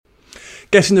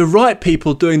Getting the right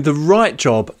people doing the right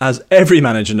job, as every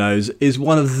manager knows, is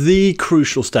one of the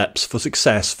crucial steps for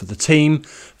success for the team,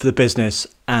 for the business,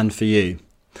 and for you.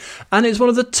 And it's one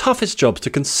of the toughest jobs to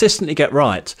consistently get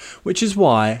right, which is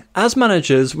why, as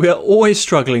managers, we are always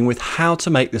struggling with how to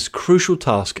make this crucial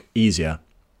task easier.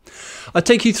 I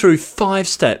take you through 5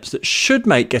 steps that should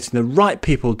make getting the right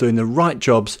people doing the right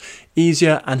jobs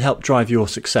easier and help drive your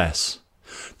success.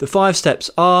 The 5 steps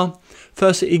are: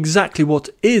 firstly, exactly what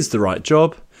is the right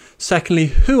job; secondly,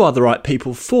 who are the right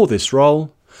people for this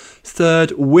role;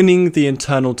 third, winning the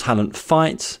internal talent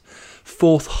fight;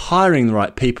 fourth, hiring the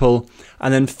right people;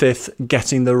 and then fifth,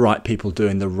 getting the right people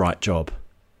doing the right job.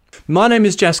 My name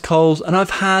is Jess Coles, and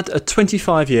I've had a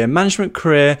 25-year management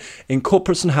career in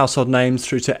corporates and household names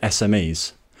through to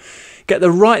SMEs. Get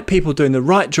the right people doing the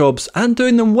right jobs and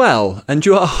doing them well, and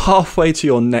you are halfway to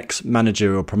your next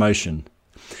managerial promotion.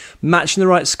 Matching the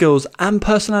right skills and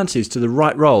personalities to the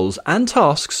right roles and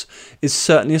tasks is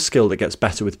certainly a skill that gets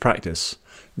better with practice.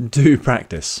 Do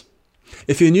practice.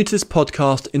 If you're new to this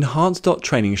podcast,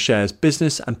 Enhanced.Training shares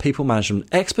business and people management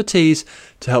expertise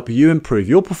to help you improve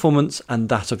your performance and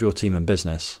that of your team and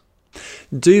business.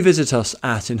 Do visit us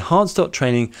at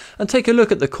Enhanced.Training and take a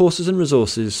look at the courses and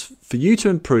resources for you to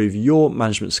improve your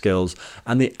management skills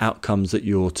and the outcomes that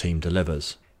your team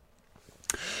delivers.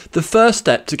 The first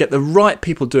step to get the right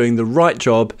people doing the right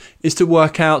job is to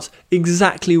work out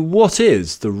exactly what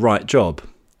is the right job.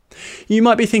 You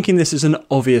might be thinking this is an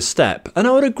obvious step, and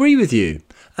I would agree with you.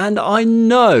 And I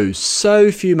know so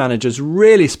few managers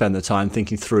really spend the time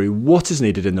thinking through what is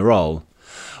needed in the role.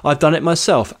 I've done it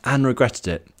myself and regretted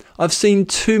it. I've seen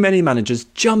too many managers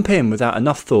jump in without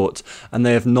enough thought, and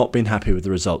they have not been happy with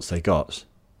the results they got.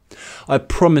 I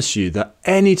promise you that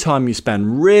any time you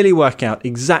spend really working out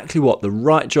exactly what the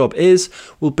right job is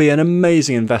will be an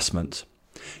amazing investment.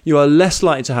 You are less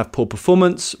likely to have poor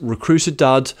performance, recruit a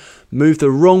dud, move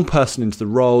the wrong person into the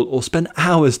role, or spend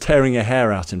hours tearing your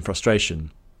hair out in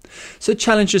frustration. So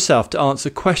challenge yourself to answer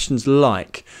questions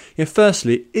like,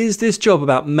 firstly, is this job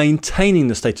about maintaining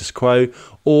the status quo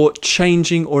or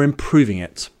changing or improving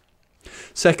it?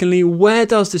 Secondly, where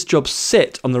does this job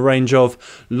sit on the range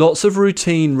of lots of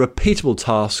routine, repeatable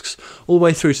tasks all the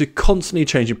way through to constantly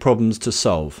changing problems to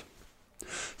solve?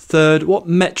 Third, what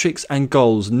metrics and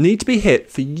goals need to be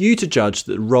hit for you to judge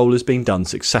that the role is being done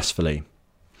successfully?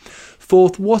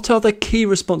 Fourth, what are the key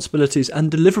responsibilities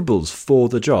and deliverables for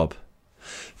the job?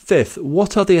 Fifth,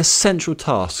 what are the essential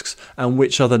tasks and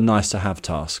which are the nice-to-have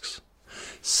tasks?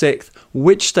 Sixth,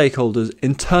 which stakeholders,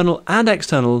 internal and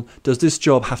external, does this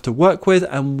job have to work with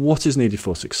and what is needed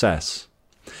for success?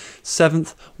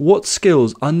 Seventh, what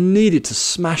skills are needed to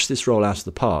smash this role out of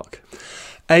the park?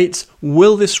 8,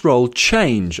 will this role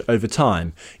change over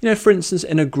time? For instance,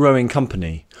 in a growing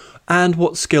company, and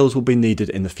what skills will be needed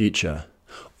in the future?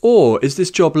 Or is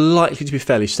this job likely to be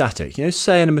fairly static,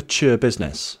 say in a mature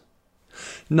business?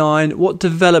 9, what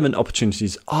development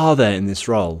opportunities are there in this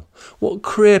role? What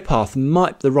career path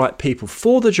might the right people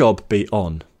for the job be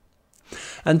on?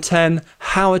 And 10,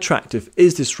 how attractive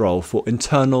is this role for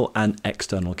internal and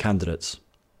external candidates?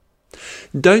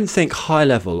 Don't think high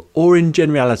level or in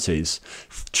generalities.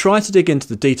 Try to dig into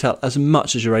the detail as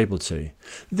much as you're able to.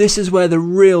 This is where the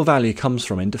real value comes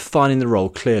from in defining the role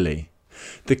clearly.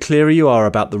 The clearer you are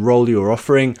about the role you are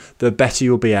offering, the better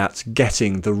you'll be at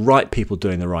getting the right people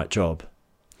doing the right job.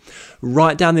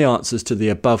 Write down the answers to the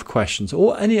above questions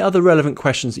or any other relevant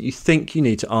questions that you think you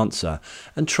need to answer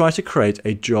and try to create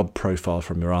a job profile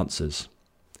from your answers.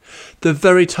 The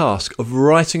very task of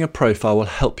writing a profile will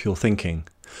help your thinking.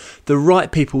 The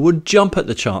right people will jump at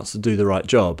the chance to do the right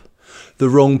job. The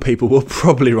wrong people will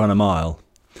probably run a mile.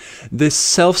 This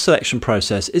self-selection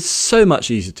process is so much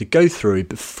easier to go through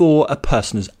before a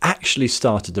person has actually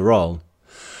started the role.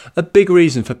 A big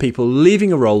reason for people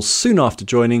leaving a role soon after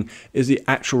joining is the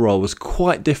actual role was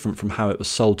quite different from how it was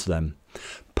sold to them.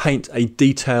 Paint a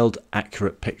detailed,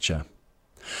 accurate picture.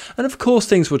 And of course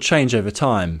things will change over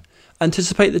time.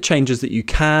 Anticipate the changes that you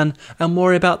can and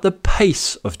worry about the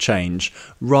pace of change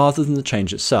rather than the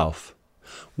change itself.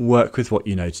 Work with what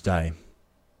you know today.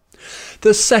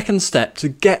 The second step to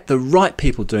get the right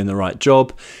people doing the right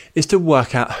job is to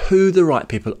work out who the right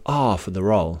people are for the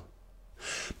role.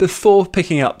 Before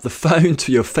picking up the phone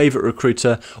to your favourite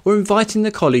recruiter or inviting the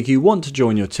colleague you want to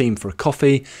join your team for a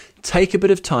coffee, take a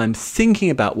bit of time thinking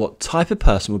about what type of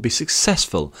person will be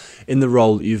successful in the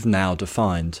role that you've now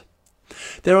defined.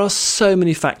 There are so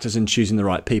many factors in choosing the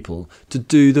right people to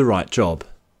do the right job.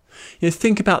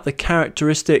 Think about the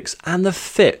characteristics and the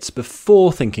fit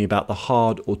before thinking about the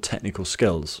hard or technical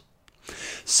skills.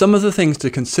 Some of the things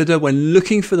to consider when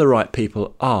looking for the right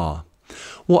people are: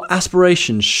 What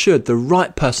aspirations should the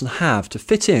right person have to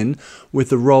fit in with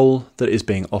the role that is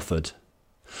being offered?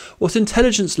 What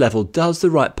intelligence level does the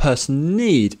right person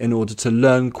need in order to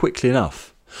learn quickly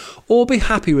enough, or be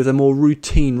happy with a more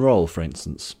routine role, for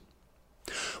instance?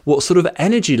 What sort of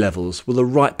energy levels will the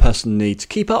right person need to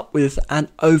keep up with and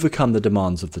overcome the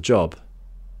demands of the job?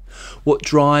 What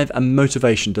drive and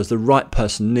motivation does the right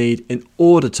person need in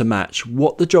order to match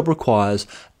what the job requires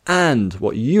and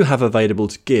what you have available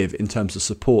to give in terms of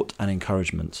support and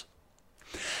encouragement?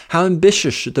 How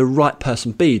ambitious should the right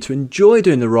person be to enjoy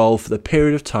doing the role for the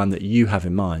period of time that you have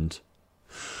in mind?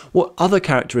 What other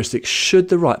characteristics should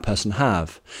the right person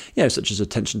have? Such as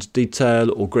attention to detail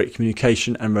or great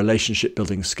communication and relationship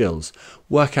building skills.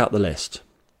 Work out the list.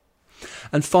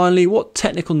 And finally, what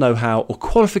technical know-how or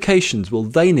qualifications will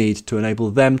they need to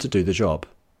enable them to do the job?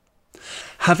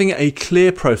 Having a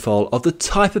clear profile of the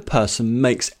type of person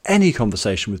makes any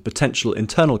conversation with potential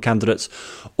internal candidates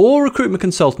or recruitment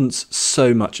consultants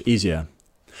so much easier.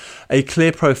 A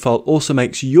clear profile also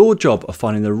makes your job of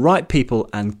finding the right people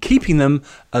and keeping them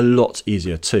a lot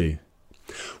easier too.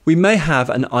 We may have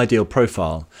an ideal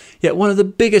profile, yet one of the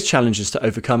biggest challenges to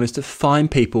overcome is to find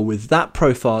people with that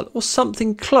profile or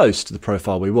something close to the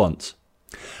profile we want.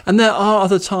 And there are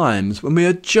other times when we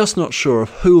are just not sure of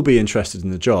who will be interested in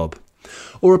the job,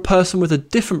 or a person with a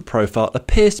different profile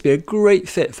appears to be a great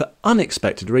fit for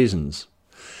unexpected reasons.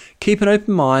 Keep an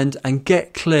open mind and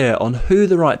get clear on who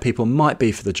the right people might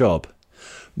be for the job.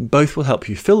 Both will help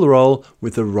you fill the role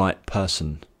with the right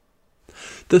person.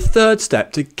 The third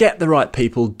step to get the right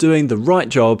people doing the right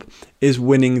job is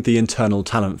winning the internal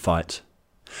talent fight.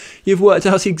 You've worked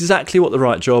out exactly what the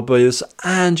right job is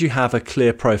and you have a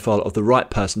clear profile of the right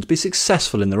person to be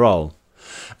successful in the role.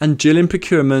 And Jill in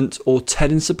procurement or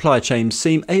Ted in supply chain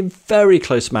seem a very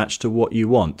close match to what you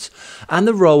want, and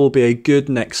the role will be a good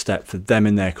next step for them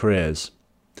in their careers.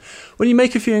 When you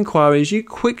make a few inquiries, you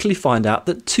quickly find out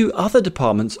that 2 other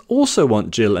departments also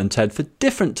want Jill and Ted for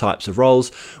different types of roles,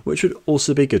 which would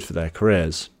also be good for their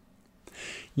careers.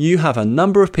 You have a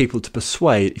number of people to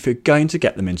persuade if you're going to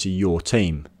get them into your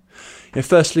team.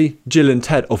 Firstly, Jill and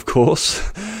Ted, of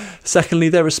course. Secondly,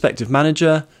 their respective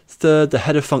manager. Third, the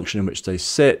head of function in which they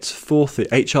sit. Fourth, the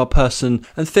HR person.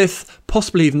 And fifth,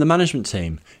 possibly even the management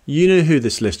team. You know who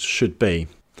this list should be.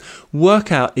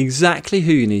 Work out exactly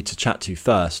who you need to chat to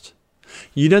first.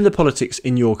 You know the politics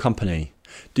in your company.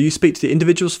 Do you speak to the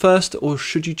individuals first, or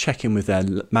should you check in with their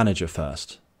manager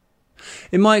first?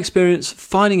 In my experience,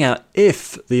 finding out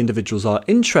if the individuals are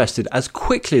interested as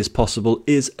quickly as possible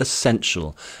is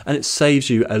essential, and it saves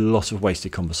you a lot of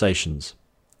wasted conversations.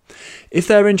 If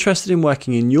they're interested in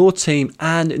working in your team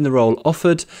and in the role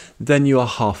offered, then you are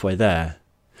halfway there.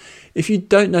 If you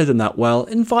don't know them that well,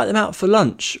 invite them out for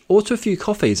lunch or to a few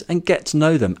coffees and get to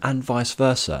know them, and vice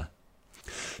versa.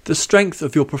 The strength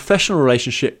of your professional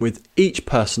relationship with each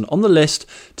person on the list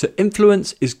to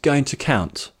influence is going to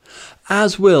count,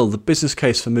 as will the business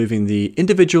case for moving the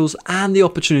individuals and the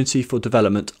opportunity for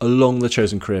development along the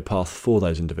chosen career path for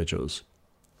those individuals.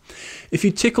 If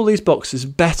you tick all these boxes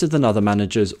better than other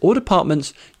managers or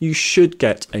departments, you should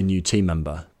get a new team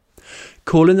member.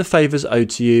 Call in the favours owed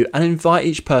to you and invite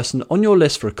each person on your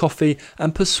list for a coffee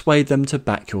and persuade them to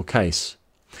back your case.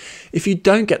 If you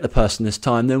don't get the person this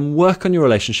time, then work on your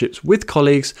relationships with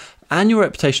colleagues and your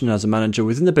reputation as a manager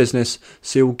within the business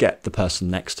so you'll get the person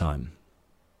next time.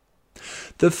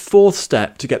 The fourth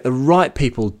step to get the right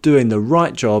people doing the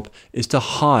right job is to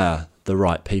hire the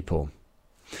right people.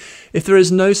 If there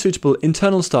is no suitable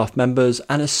internal staff members,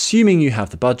 and assuming you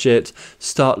have the budget,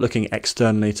 start looking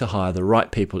externally to hire the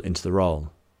right people into the role.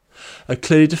 A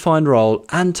clearly defined role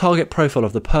and target profile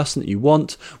of the person that you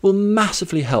want will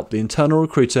massively help the internal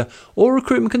recruiter or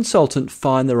recruitment consultant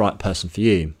find the right person for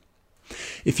you.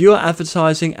 If you are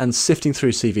advertising and sifting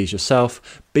through CVs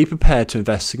yourself, be prepared to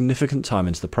invest significant time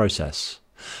into the process.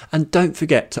 And don't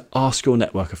forget to ask your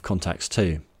network of contacts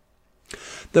too.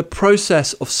 The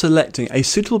process of selecting a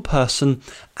suitable person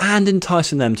and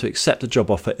enticing them to accept a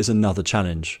job offer is another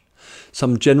challenge.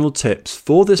 Some general tips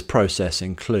for this process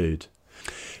include: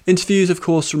 interviews, of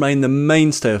course, remain the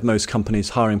mainstay of most companies'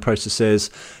 hiring processes.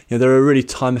 They're a really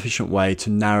time-efficient way to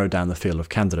narrow down the field of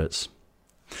candidates.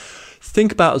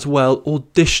 Think about as well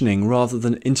auditioning rather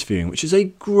than interviewing, which is a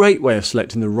great way of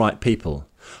selecting the right people,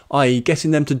 i.e.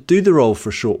 getting them to do the role for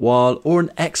a short while or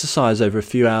an exercise over a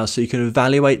few hours so you can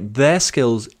evaluate their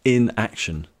skills in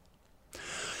action.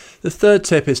 The third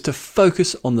tip is to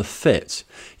focus on the fit.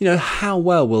 How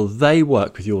well will they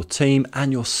work with your team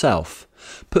and yourself?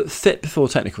 Put fit before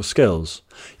technical skills.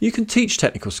 You can teach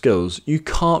technical skills, you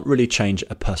can't really change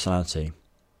a personality.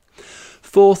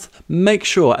 Fourth, make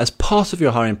sure as part of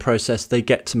your hiring process they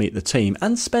get to meet the team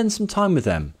and spend some time with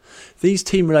them. These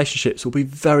team relationships will be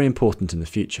very important in the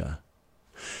future.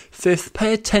 Fifth,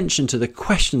 pay attention to the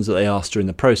questions that they ask during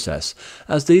the process,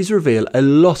 as these reveal a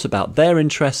lot about their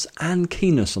interests and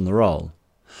keenness on the role.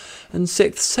 And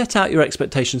sixth, set out your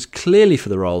expectations clearly for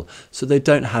the role so they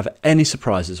don't have any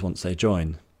surprises once they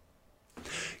join.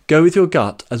 Go with your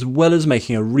gut as well as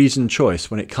making a reasoned choice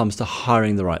when it comes to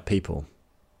hiring the right people.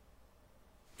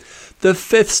 The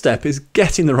fifth step is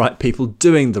getting the right people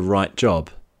doing the right job.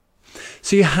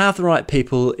 So you have the right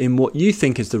people in what you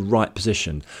think is the right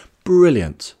position.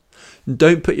 Brilliant.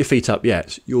 Don't put your feet up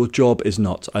yet. Your job is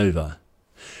not over.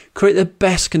 Create the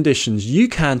best conditions you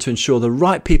can to ensure the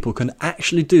right people can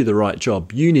actually do the right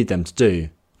job you need them to do.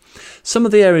 Some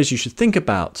of the areas you should think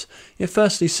about,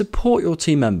 firstly, support your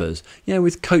team members,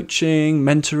 with coaching,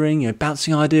 mentoring,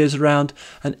 bouncing ideas around,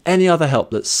 and any other help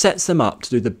that sets them up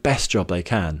to do the best job they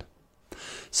can.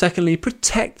 Secondly,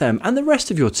 protect them and the rest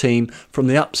of your team from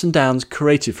the ups and downs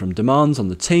created from demands on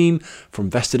the team, from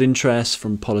vested interests,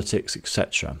 from politics,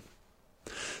 etc.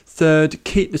 Third,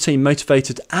 keep the team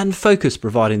motivated and focused,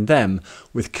 providing them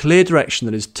with clear direction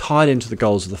that is tied into the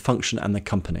goals of the function and the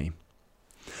company.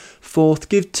 Fourth,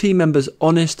 give team members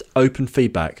honest, open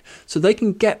feedback so they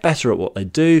can get better at what they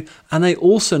do and they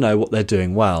also know what they're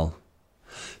doing well.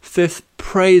 Fifth,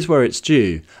 praise where it's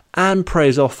due and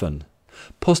praise often.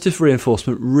 Positive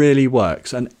reinforcement really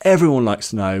works and everyone likes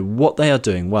to know what they are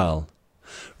doing well.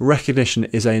 Recognition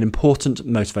is an important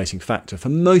motivating factor for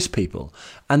most people,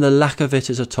 and the lack of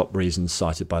it is a top reason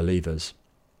cited by leavers.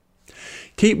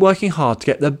 Keep working hard to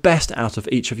get the best out of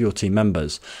each of your team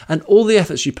members, and all the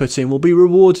efforts you put in will be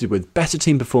rewarded with better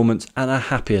team performance and a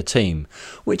happier team,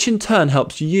 which in turn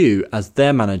helps you as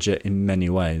their manager in many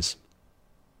ways.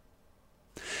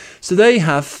 So there you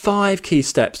have 5 key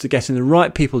steps to getting the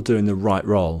right people doing the right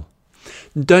role.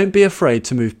 Don't be afraid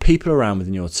to move people around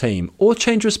within your team or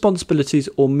change responsibilities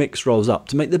or mix roles up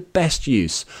to make the best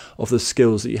use of the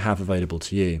skills that you have available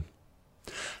to you.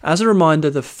 As a reminder,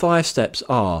 the 5 steps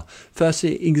are,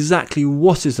 firstly, exactly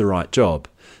what is the right job.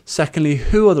 Secondly,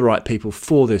 who are the right people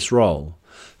for this role.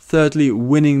 Thirdly,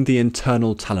 winning the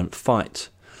internal talent fight.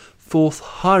 Fourth,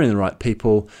 hiring the right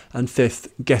people. And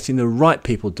fifth, getting the right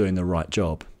people doing the right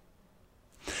job.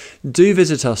 Do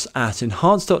visit us at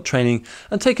enhanced.training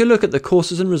and take a look at the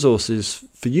courses and resources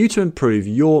for you to improve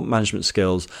your management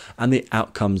skills and the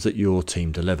outcomes that your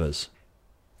team delivers.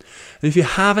 And if you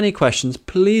have any questions,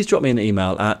 please drop me an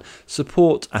email at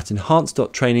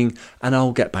support@enhanced.training and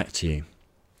I'll get back to you.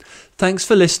 Thanks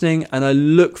for listening and I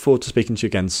look forward to speaking to you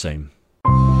again soon.